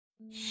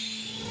As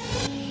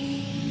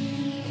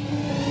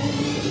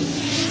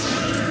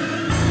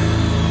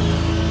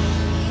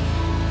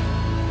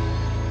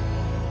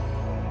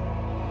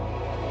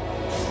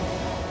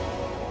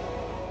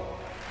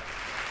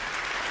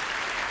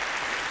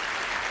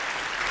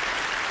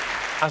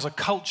a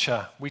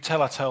culture, we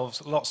tell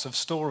ourselves lots of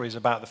stories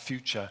about the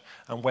future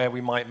and where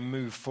we might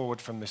move forward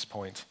from this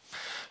point.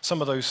 Some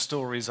of those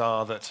stories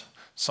are that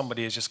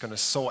somebody is just going to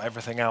sort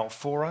everything out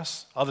for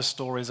us. Other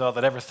stories are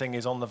that everything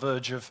is on the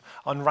verge of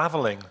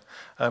unraveling.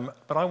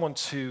 But I want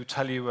to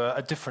tell you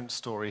a different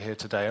story here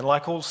today. And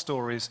like all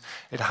stories,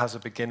 it has a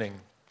beginning.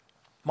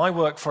 My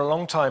work for a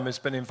long time has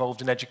been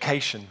involved in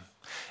education,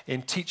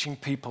 in teaching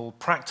people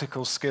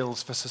practical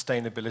skills for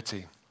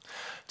sustainability.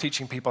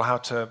 Teaching people how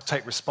to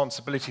take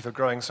responsibility for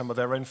growing some of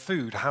their own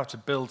food, how to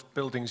build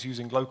buildings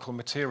using local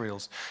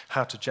materials,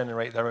 how to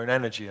generate their own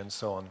energy, and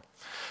so on.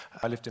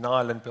 I lived in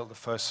Ireland, built the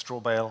first straw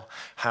bale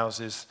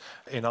houses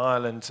in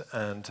Ireland,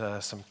 and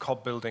some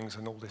cob buildings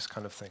and all this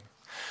kind of thing.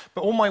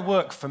 But all my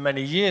work for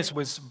many years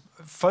was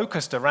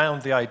focused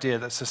around the idea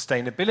that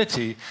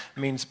sustainability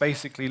means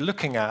basically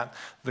looking at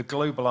the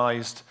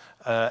globalized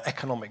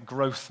economic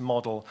growth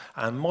model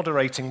and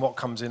moderating what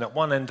comes in at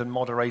one end and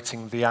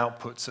moderating the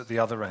outputs at the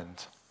other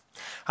end.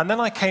 And then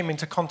I came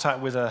into contact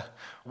with a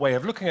way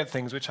of looking at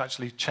things which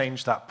actually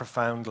changed that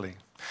profoundly.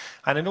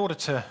 And in order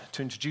to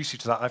introduce you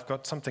to that, I've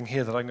got something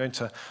here that I'm going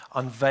to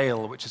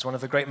unveil, which is one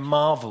of the great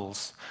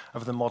marvels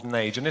of the modern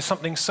age. And it's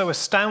something so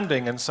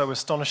astounding and so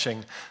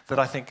astonishing that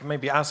I think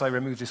maybe as I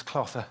remove this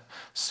cloth, a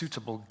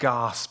suitable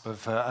gasp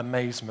of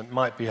amazement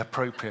might be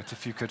appropriate.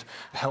 If you could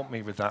help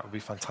me with that, would be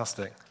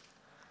fantastic.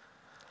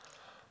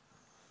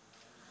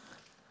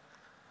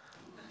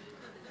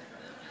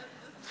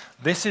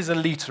 This is a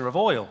liter of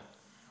oil.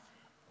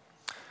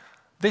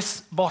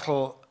 This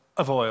bottle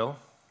of oil,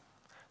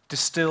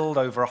 distilled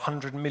over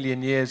 100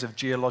 million years of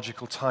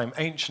geological time,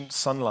 ancient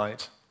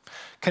sunlight,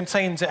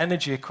 contains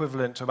energy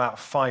equivalent to about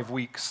 5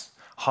 weeks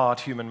hard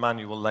human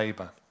manual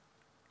labor,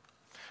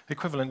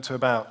 equivalent to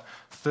about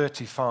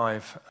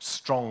 35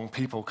 strong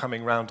people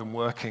coming round and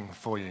working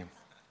for you.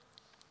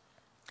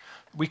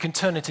 We can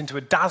turn it into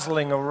a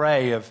dazzling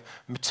array of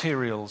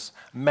materials,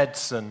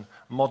 medicine,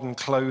 modern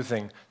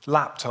clothing,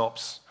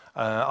 laptops,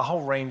 a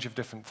whole range of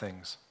different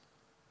things.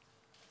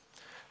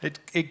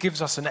 It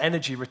gives us an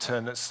energy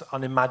return that's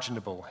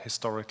unimaginable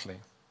historically.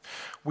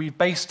 We've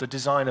based the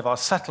design of our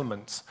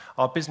settlements,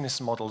 our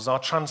business models, our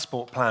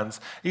transport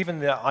plans, even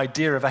the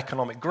idea of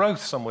economic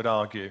growth, some would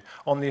argue,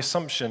 on the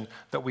assumption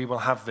that we will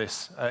have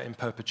this in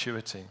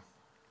perpetuity.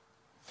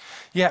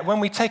 Yet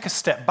when we take a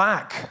step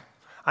back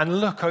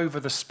and look over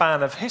the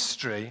span of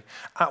history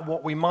at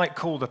what we might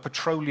call the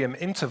petroleum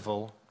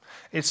interval,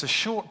 it's a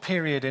short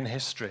period in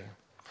history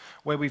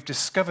where we've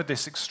discovered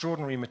this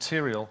extraordinary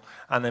material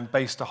and then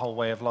based a whole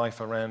way of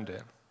life around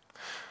it.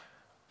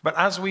 But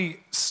as we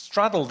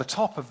straddle the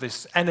top of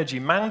this energy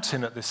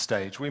mountain at this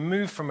stage, we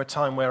move from a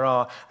time where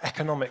our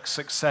economic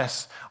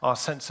success, our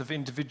sense of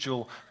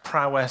individual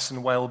prowess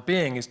and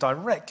well-being is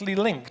directly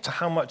linked to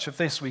how much of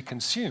this we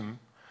consume,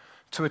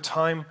 to a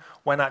time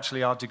when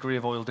actually our degree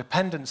of oil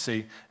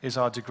dependency is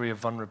our degree of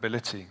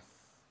vulnerability.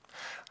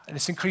 And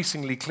it's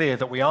increasingly clear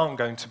that we aren't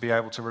going to be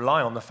able to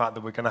rely on the fact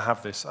that we're going to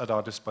have this at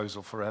our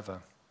disposal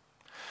forever.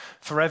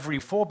 For every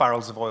 4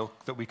 barrels of oil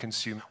that we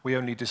consume, we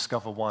only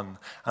discover 1,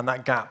 and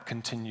that gap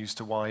continues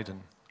to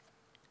widen.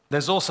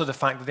 There's also the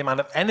fact that the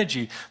amount of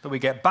energy that we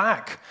get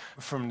back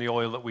from the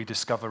oil that we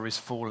discover is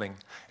falling.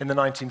 In the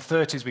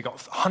 1930s, we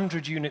got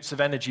 100 units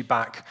of energy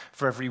back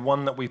for every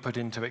 1 that we put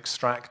in to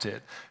extract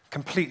it.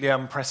 Completely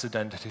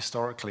unprecedented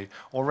historically.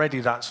 Already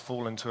that's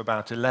fallen to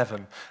about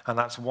 11, and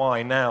that's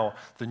why now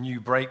the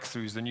new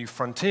breakthroughs, the new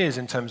frontiers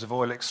in terms of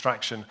oil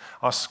extraction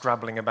are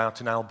scrabbling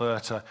about in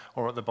Alberta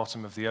or at the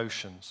bottom of the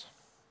oceans.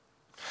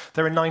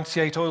 There are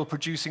 98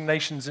 oil-producing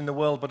nations in the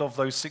world, but of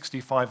those,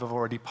 65 have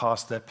already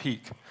passed their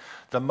peak.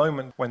 The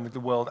moment when the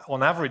world,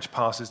 on average,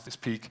 passes this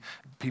peak,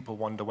 people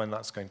wonder when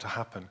that's going to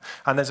happen.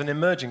 And there's an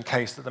emerging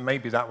case that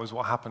maybe that was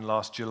what happened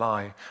last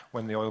July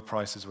when the oil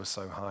prices were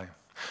so high.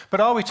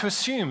 But are we to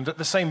assume that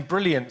the same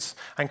brilliance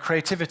and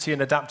creativity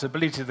and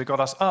adaptability that got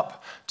us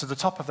up to the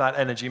top of that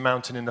energy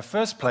mountain in the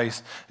first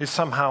place is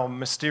somehow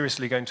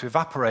mysteriously going to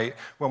evaporate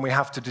when we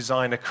have to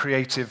design a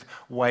creative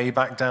way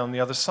back down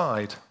the other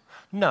side?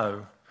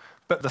 No,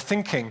 but the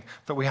thinking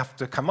that we have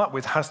to come up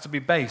with has to be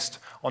based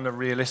on a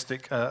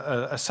realistic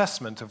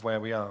assessment of where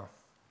we are.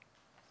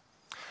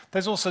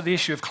 There's also the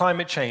issue of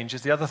climate change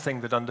is the other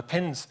thing that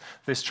underpins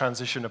this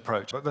transition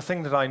approach. But the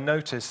thing that I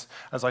notice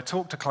as I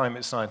talk to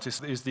climate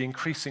scientists is the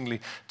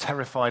increasingly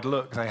terrified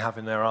look they have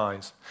in their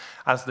eyes,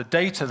 as the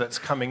data that's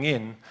coming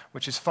in,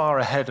 which is far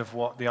ahead of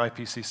what the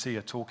IPCC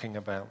are talking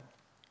about.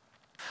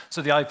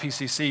 So the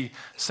IPCC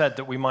said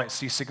that we might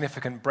see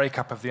significant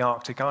breakup of the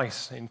Arctic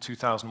ice in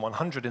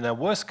 2100. In their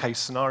worst case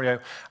scenario,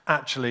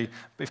 actually,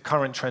 if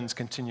current trends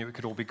continue, it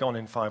could all be gone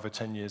in 5 or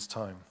 10 years'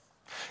 time.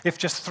 If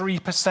just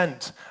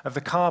 3% of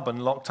the carbon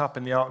locked up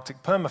in the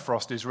Arctic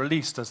permafrost is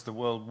released as the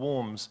world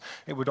warms,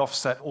 it would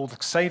offset all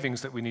the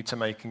savings that we need to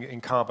make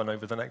in carbon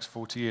over the next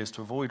 40 years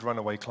to avoid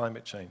runaway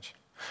climate change.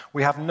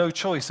 We have no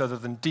choice other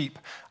than deep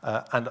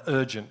and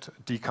urgent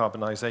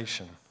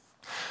decarbonization.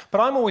 But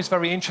I'm always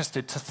very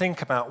interested to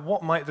think about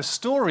what might the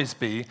stories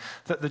be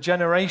that the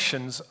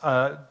generations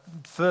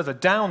further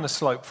down the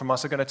slope from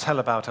us are going to tell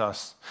about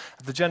us.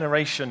 The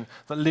generation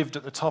that lived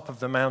at the top of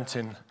the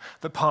mountain,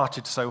 that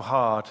partied so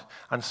hard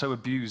and so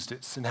abused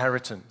its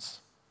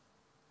inheritance.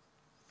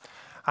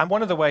 And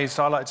one of the ways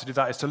I like to do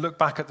that is to look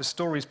back at the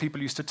stories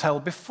people used to tell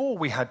before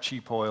we had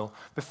cheap oil,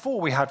 before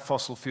we had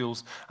fossil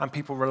fuels, and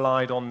people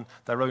relied on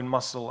their own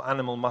muscle,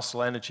 animal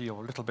muscle energy,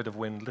 or a little bit of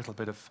wind, a little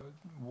bit of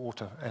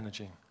water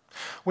energy.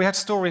 We had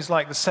stories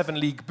like the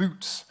 7-league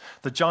boots,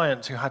 the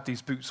giant who had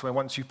these boots where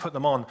once you put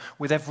them on,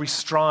 with every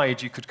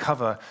stride you could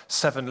cover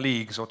 7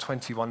 leagues or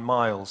 21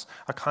 miles,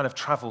 a kind of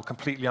travel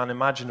completely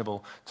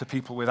unimaginable to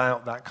people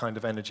without that kind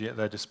of energy at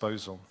their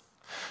disposal.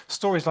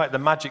 Stories like the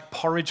magic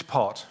porridge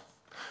pot,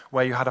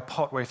 where you had a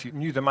pot where if you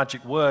knew the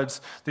magic words,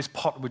 this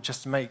pot would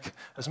just make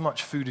as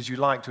much food as you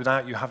liked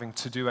without you having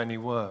to do any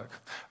work,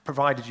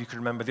 provided you could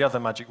remember the other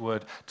magic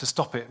word to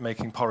stop it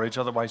making porridge,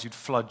 otherwise you'd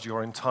flood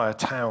your entire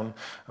town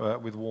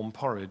with warm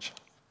porridge.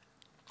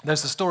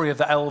 There's the story of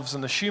the elves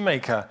and the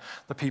shoemaker,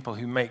 the people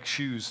who make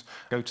shoes,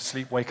 go to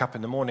sleep, wake up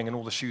in the morning, and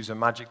all the shoes are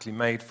magically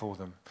made for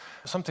them.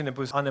 Something that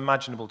was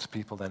unimaginable to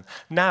people then.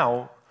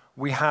 Now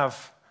we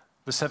have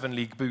the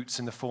 7-league boots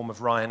in the form of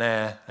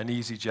Ryanair and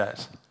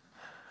EasyJet.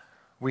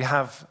 We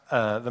have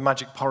the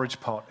magic porridge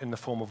pot in the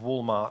form of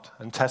Walmart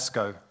and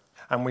Tesco,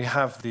 and we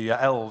have the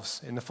elves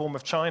in the form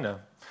of China.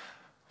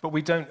 But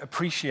we don't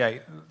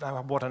appreciate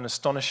what an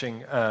astonishing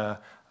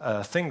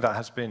thing that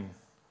has been.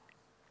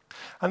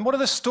 And what are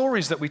the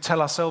stories that we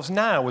tell ourselves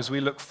now as we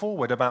look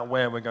forward about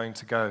where we're going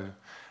to go?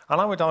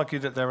 And I would argue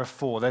that there are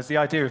 4. There's the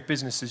idea of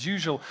business as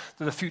usual,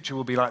 that the future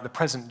will be like the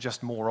present,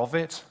 just more of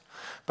it.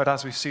 But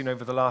as we've seen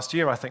over the last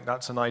year, I think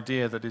that's an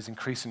idea that is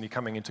increasingly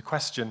coming into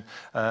question,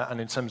 and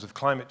in terms of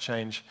climate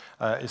change,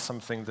 is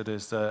something that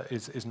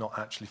is not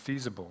actually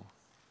feasible.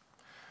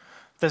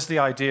 There's the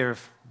idea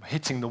of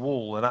hitting the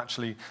wall, and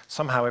actually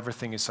somehow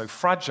everything is so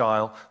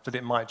fragile that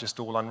it might just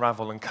all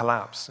unravel and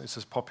collapse. It's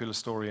a popular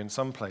story in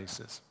some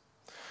places.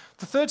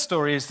 The third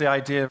story is the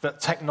idea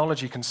that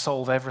technology can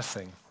solve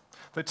everything,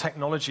 that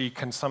technology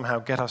can somehow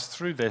get us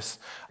through this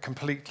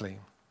completely.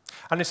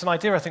 And it's an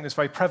idea I think that's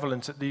very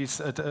prevalent at these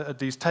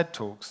TED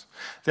Talks,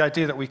 the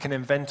idea that we can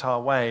invent our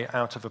way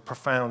out of a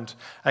profound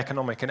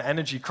economic and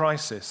energy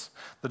crisis,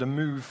 that a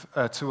move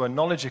to a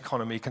knowledge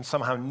economy can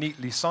somehow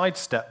neatly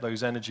sidestep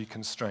those energy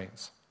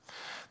constraints.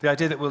 The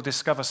idea that we'll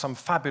discover some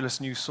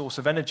fabulous new source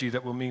of energy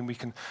that will mean we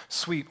can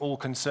sweep all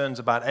concerns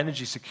about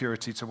energy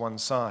security to one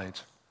side.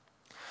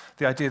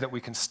 The idea that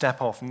we can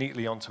step off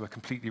neatly onto a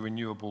completely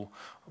renewable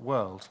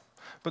world.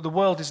 But the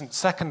world isn't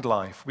Second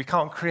Life. We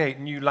can't create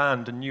new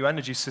land and new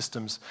energy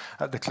systems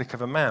at the click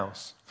of a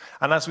mouse.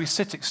 And as we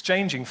sit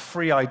exchanging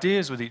free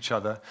ideas with each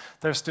other,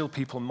 there are still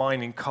people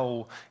mining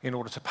coal in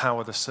order to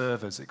power the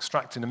servers,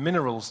 extracting the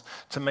minerals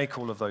to make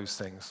all of those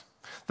things.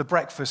 The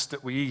breakfast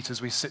that we eat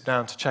as we sit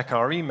down to check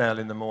our email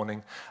in the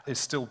morning is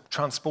still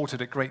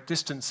transported at great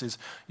distances,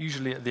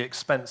 usually at the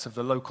expense of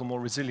the local, more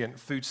resilient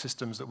food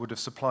systems that would have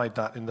supplied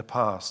that in the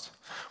past,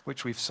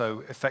 which we've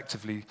so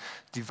effectively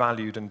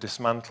devalued and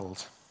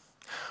dismantled.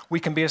 We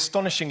can be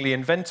astonishingly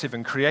inventive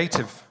and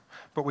creative,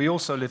 but we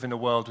also live in a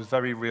world with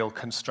very real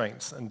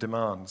constraints and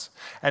demands.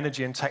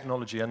 Energy and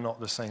technology are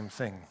not the same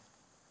thing.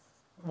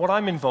 What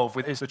I'm involved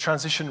with is the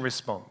transition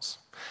response.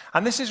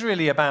 And this is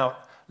really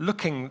about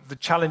looking the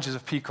challenges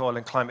of peak oil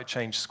and climate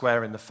change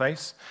square in the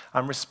face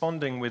and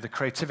responding with a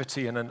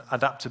creativity and an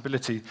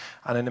adaptability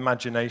and an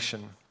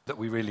imagination that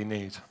we really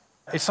need.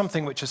 It's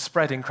something which has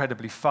spread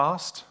incredibly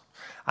fast,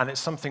 and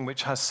it's something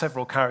which has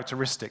several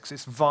characteristics.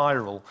 It's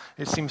viral.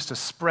 It seems to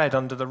spread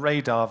under the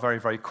radar very,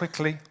 very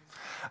quickly.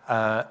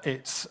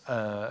 It's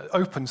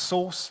open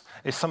source.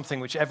 It's something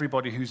which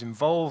everybody who's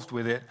involved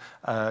with it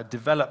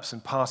develops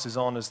and passes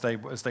on as they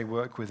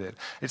work with it.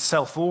 It's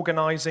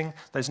self-organizing.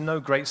 There's no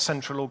great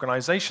central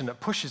organization that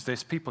pushes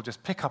this. People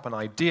just pick up an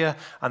idea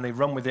and they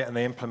run with it and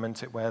they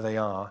implement it where they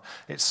are.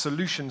 It's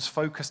solutions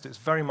focused. It's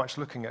very much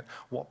looking at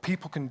what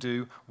people can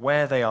do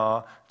where they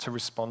are to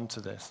respond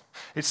to this.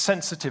 It's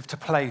sensitive to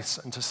place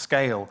and to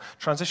scale.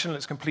 Transition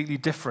looks completely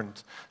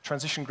different.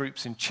 Transition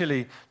groups in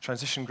Chile,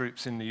 transition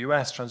groups in the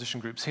US,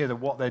 transition groups here, that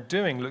what they're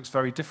doing looks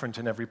very different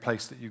in every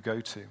place that you go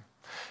to.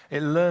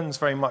 It learns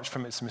very much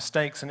from its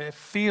mistakes, and it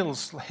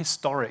feels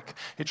historic.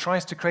 It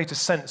tries to create a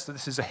sense that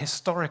this is a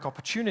historic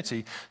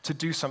opportunity to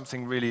do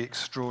something really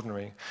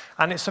extraordinary.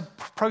 And it's a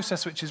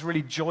process which is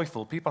really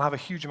joyful. People have a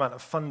huge amount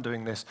of fun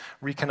doing this,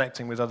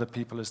 reconnecting with other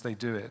people as they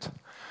do it.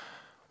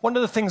 One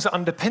of the things that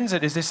underpins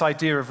it is this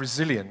idea of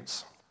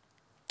resilience.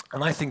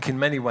 And I think in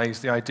many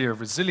ways the idea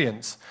of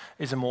resilience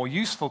is a more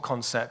useful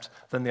concept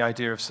than the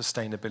idea of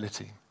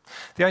sustainability.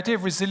 The idea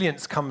of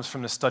resilience comes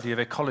from the study of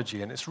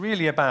ecology, and it's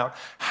really about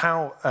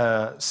how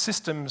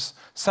systems,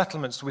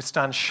 settlements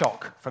withstand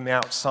shock from the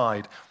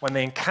outside. When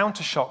they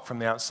encounter shock from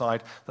the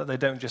outside, that they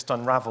don't just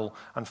unravel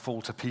and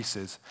fall to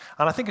pieces.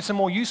 And I think it's a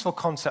more useful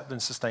concept than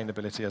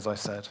sustainability, as I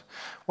said.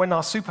 When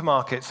our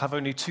supermarkets have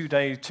only 3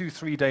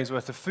 days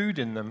worth of food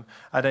in them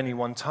at any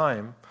one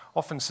time,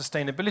 often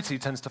sustainability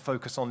tends to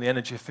focus on the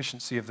energy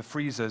efficiency of the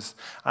freezers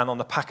and on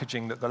the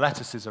packaging that the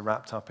lettuces are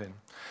wrapped up in.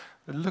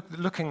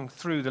 Looking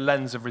through the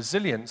lens of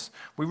resilience,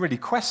 we really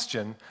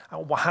question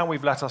how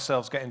we've let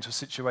ourselves get into a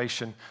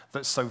situation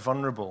that's so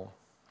vulnerable.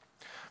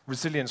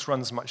 Resilience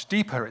runs much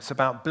deeper. It's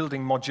about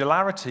building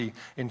modularity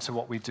into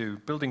what we do,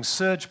 building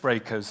surge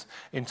breakers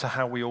into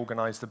how we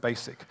organize the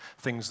basic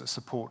things that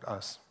support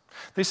us.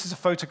 This is a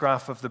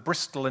photograph of the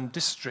Bristol and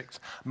District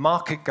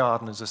Market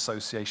Gardeners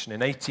Association in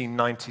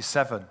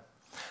 1897.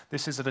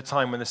 This is at a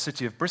time when the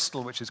city of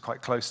Bristol, which is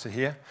quite close to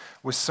here,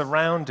 was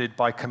surrounded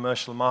by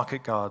commercial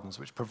market gardens,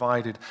 which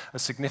provided a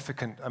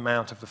significant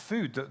amount of the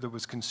food that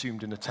was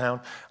consumed in the town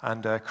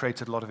and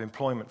created a lot of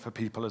employment for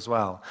people as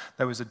well.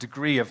 There was a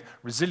degree of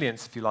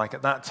resilience, if you like,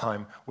 at that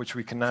time, which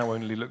we can now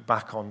only look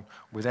back on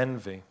with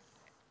envy.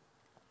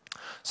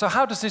 So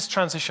how does this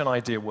transition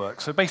idea work?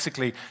 So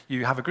basically,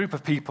 you have a group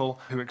of people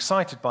who are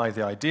excited by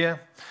the idea.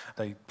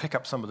 They pick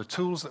up some of the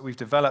tools that we've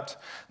developed.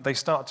 They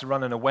start to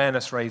run an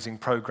awareness-raising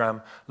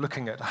program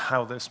looking at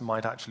how this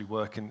might actually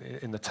work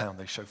in the town.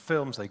 They show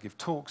films, they give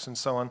talks, and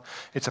so on.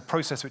 It's a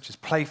process which is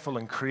playful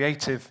and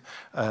creative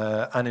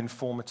and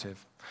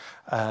informative.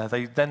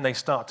 Then they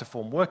start to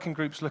form working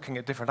groups looking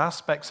at different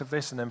aspects of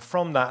this, and then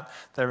from that,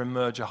 there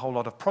emerge a whole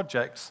lot of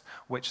projects,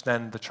 which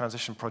then the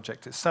transition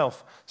project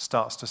itself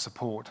starts to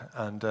support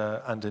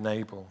and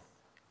enable.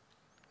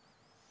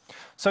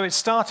 So it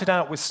started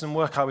out with some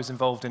work I was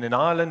involved in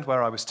Ireland,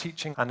 where I was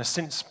teaching, and has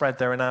since spread.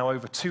 There are now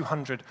over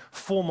 200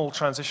 formal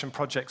transition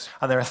projects,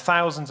 and there are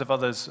thousands of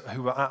others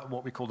who are at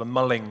what we call the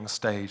mulling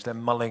stage. They're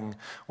mulling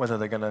whether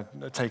they're going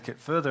to take it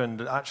further, and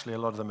actually a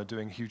lot of them are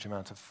doing a huge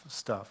amount of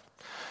stuff.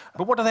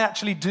 But what do they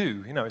actually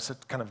do? You know, it's a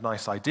kind of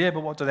nice idea,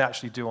 but what do they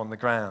actually do on the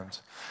ground?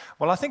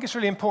 Well, I think it's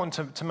really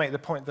important to make the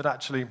point that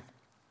actually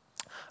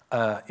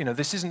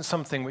this isn't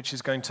something which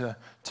is going to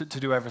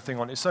do everything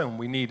on its own.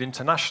 We need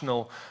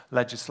international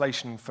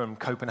legislation from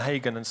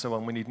Copenhagen and so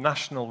on. We need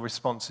national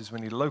responses. We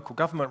need local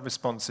government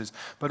responses.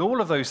 But all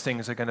of those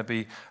things are going to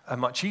be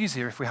much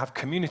easier if we have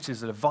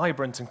communities that are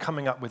vibrant and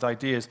coming up with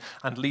ideas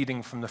and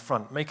leading from the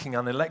front, making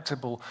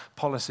unelectable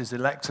policies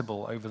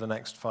electable over the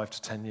next 5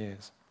 to 10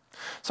 years.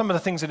 Some of the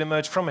things that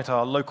emerge from it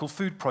are local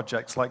food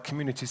projects like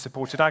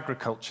community-supported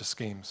agriculture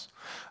schemes,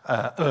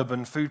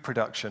 urban food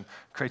production,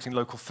 creating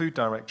local food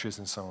directories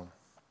and so on.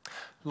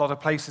 A lot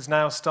of places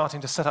now starting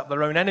to set up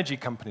their own energy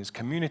companies,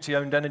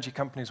 community-owned energy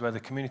companies where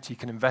the community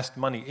can invest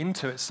money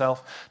into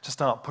itself to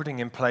start putting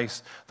in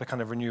place the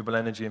kind of renewable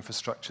energy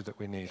infrastructure that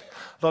we need.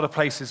 A lot of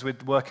places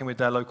working with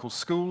their local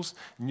schools.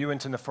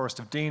 Newent in the Forest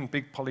of Dean,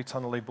 big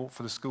polytunnel they bought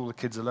for the school. The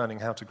kids are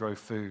learning how to grow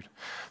food.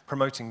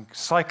 Promoting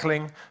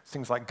cycling,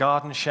 things like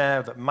garden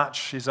share that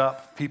matches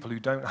up people who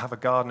don't have a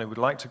garden who would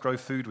like to grow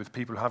food with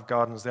people who have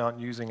gardens they aren't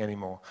using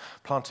anymore.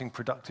 Planting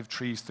productive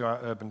trees throughout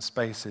urban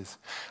spaces.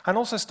 And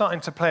also starting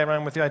to play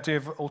around with the idea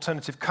of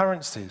alternative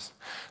currencies.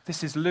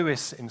 This is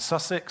Lewis in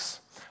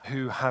Sussex,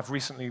 who have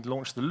recently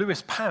launched the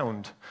Lewis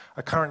pound,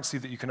 a currency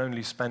that you can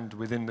only spend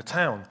within the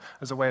town,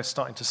 as a way of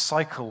starting to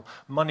cycle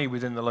money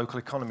within the local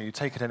economy. You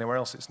take it anywhere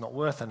else, it's not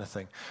worth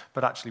anything.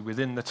 But actually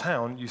within the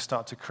town, you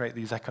start to create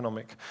these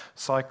economic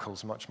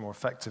cycles much more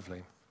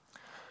effectively.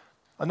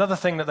 Another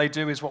thing that they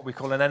do is what we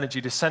call an energy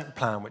descent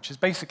plan, which is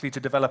basically to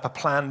develop a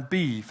plan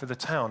B for the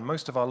town.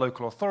 Most of our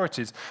local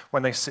authorities,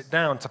 when they sit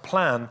down to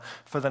plan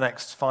for the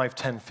next 5,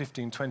 10,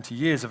 15, 20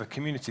 years of a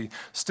community,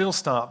 still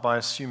start by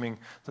assuming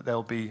that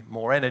there'll be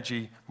more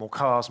energy, more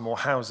cars, more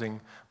housing,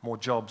 more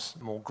jobs,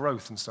 more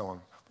growth, and so on.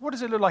 What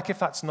does it look like if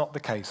that's not the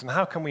case? And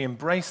how can we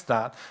embrace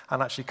that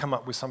and actually come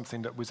up with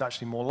something that was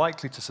actually more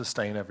likely to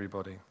sustain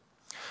everybody?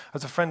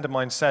 As a friend of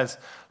mine says,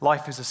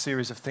 life is a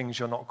series of things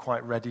you're not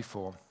quite ready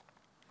for.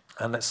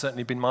 And that's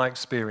certainly been my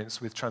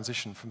experience with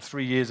transition. From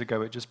 3 years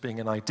ago, it just being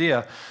an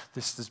idea,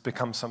 this has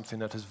become something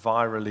that has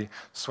virally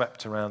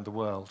swept around the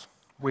world.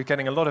 We're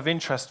getting a lot of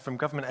interest from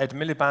government. Ed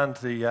Miliband,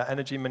 the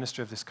energy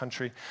minister of this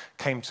country,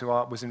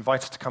 was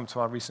invited to come to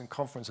our recent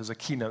conference as a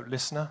keynote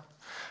listener,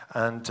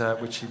 and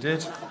which he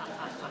did.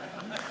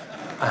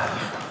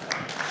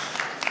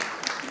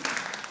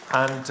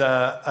 And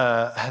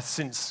has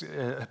since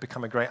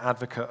become a great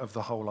advocate of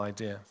the whole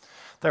idea.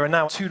 There are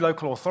now 2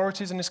 local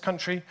authorities in this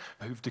country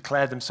who've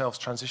declared themselves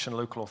transition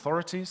local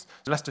authorities,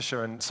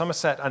 Leicestershire and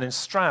Somerset, and in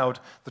Stroud,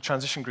 the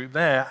transition group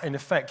there, in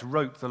effect,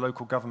 wrote the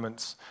local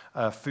government's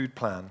food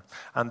plan.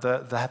 And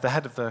the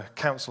head of the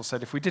council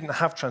said if we didn't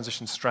have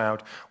Transition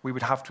Stroud, we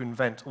would have to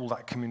invent all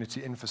that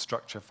community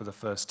infrastructure for the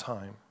first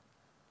time.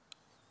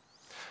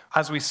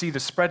 As we see the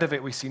spread of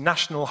it, we see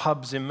national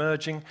hubs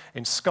emerging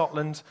in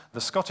Scotland. The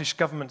Scottish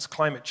Government's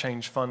Climate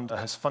Change Fund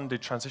has funded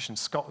Transition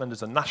Scotland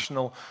as a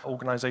national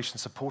organisation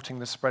supporting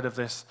the spread of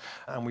this,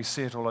 and we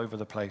see it all over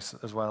the place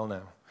as well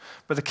now.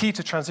 But the key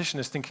to transition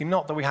is thinking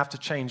not that we have to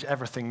change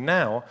everything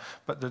now,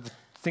 but that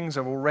things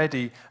are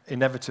already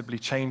inevitably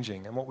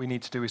changing. And what we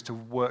need to do is to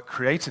work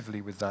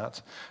creatively with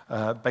that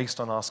based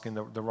on asking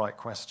the right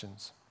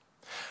questions.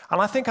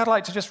 And I think I'd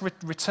like to just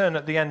return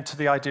at the end to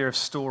the idea of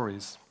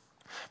stories,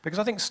 because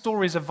I think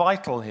stories are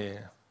vital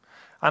here.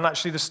 And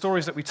actually, the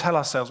stories that we tell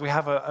ourselves, we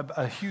have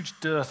a huge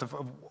dearth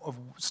of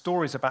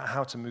stories about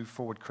how to move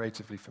forward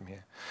creatively from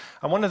here.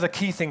 And one of the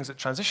key things that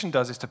transition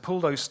does is to pull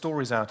those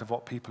stories out of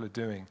what people are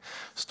doing.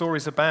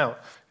 Stories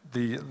about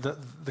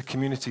the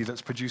community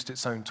that's produced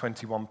its own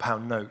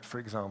 £21 note, for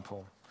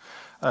example.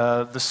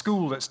 The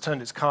school that's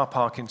turned its car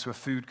park into a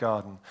food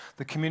garden.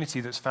 The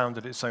community that's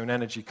founded its own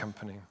energy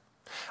company.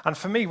 And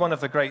for me, one of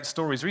the great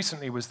stories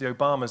recently was the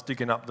Obamas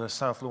digging up the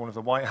south lawn of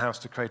the White House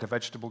to create a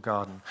vegetable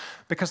garden.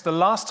 Because the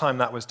last time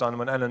that was done,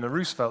 when Eleanor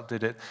Roosevelt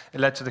did it, it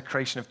led to the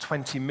creation of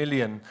 20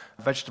 million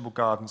vegetable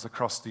gardens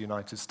across the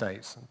United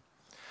States.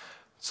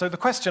 So the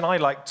question I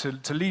like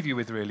to leave you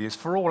with really is,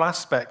 for all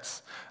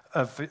aspects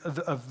of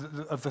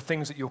the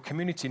things that your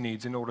community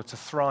needs in order to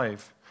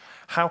thrive,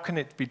 how can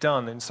it be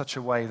done in such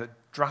a way that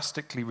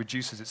drastically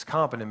reduces its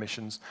carbon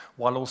emissions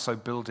while also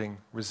building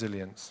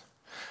resilience?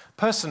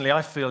 Personally,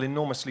 I feel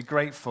enormously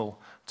grateful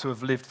to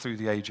have lived through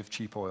the age of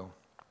cheap oil.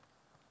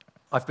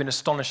 I've been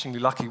astonishingly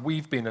lucky.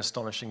 We've been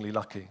astonishingly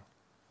lucky.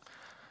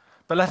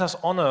 But let us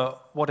honor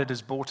what it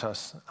has brought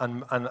us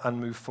and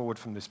move forward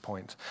from this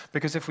point.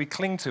 Because if we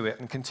cling to it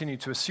and continue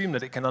to assume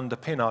that it can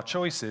underpin our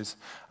choices,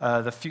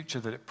 the future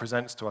that it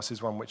presents to us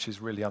is one which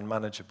is really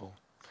unmanageable.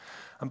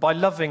 And by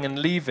loving and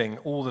leaving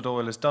all that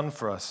oil has done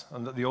for us,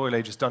 and that the oil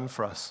age has done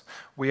for us,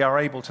 we are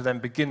able to then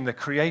begin the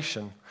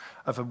creation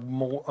of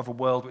a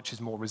world which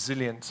is more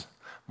resilient,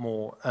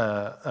 more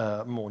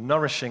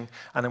nourishing,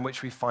 and in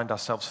which we find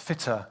ourselves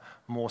fitter,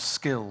 more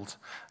skilled,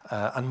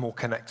 and more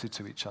connected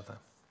to each other.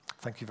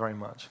 Thank you very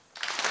much.